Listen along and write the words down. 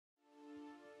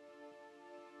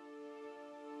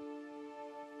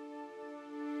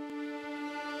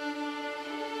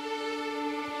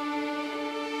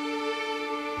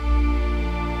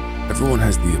Everyone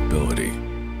has the ability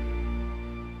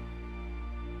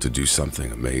to do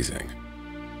something amazing.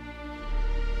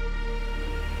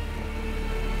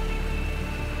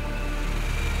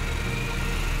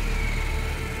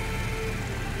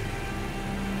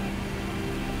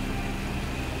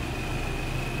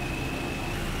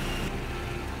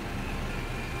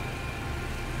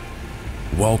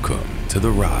 Welcome to the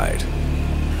ride.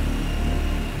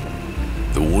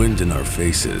 The wind in our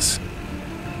faces,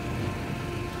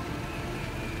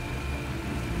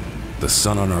 the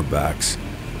sun on our backs,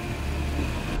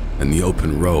 and the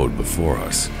open road before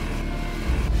us.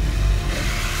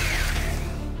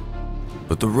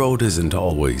 But the road isn't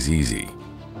always easy.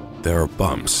 There are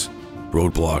bumps,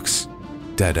 roadblocks,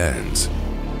 dead ends.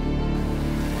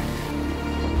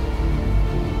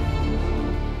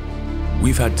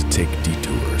 We've had to take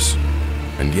detours,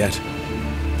 and yet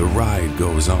the ride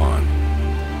goes on.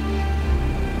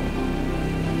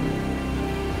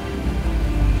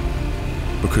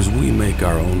 Because we make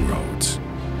our own roads.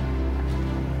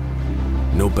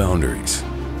 No boundaries,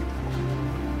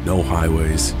 no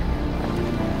highways.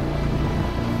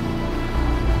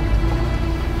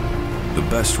 The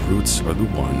best routes are the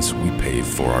ones we pave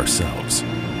for ourselves.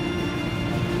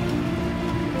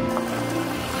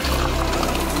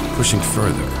 Pushing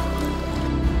further,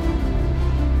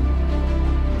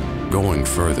 going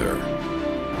further,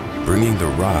 bringing the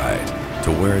ride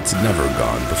to where it's never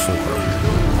gone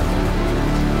before.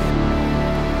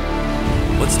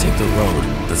 Let's take the road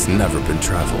that's never been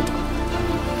traveled.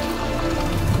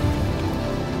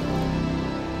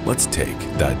 Let's take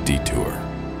that detour.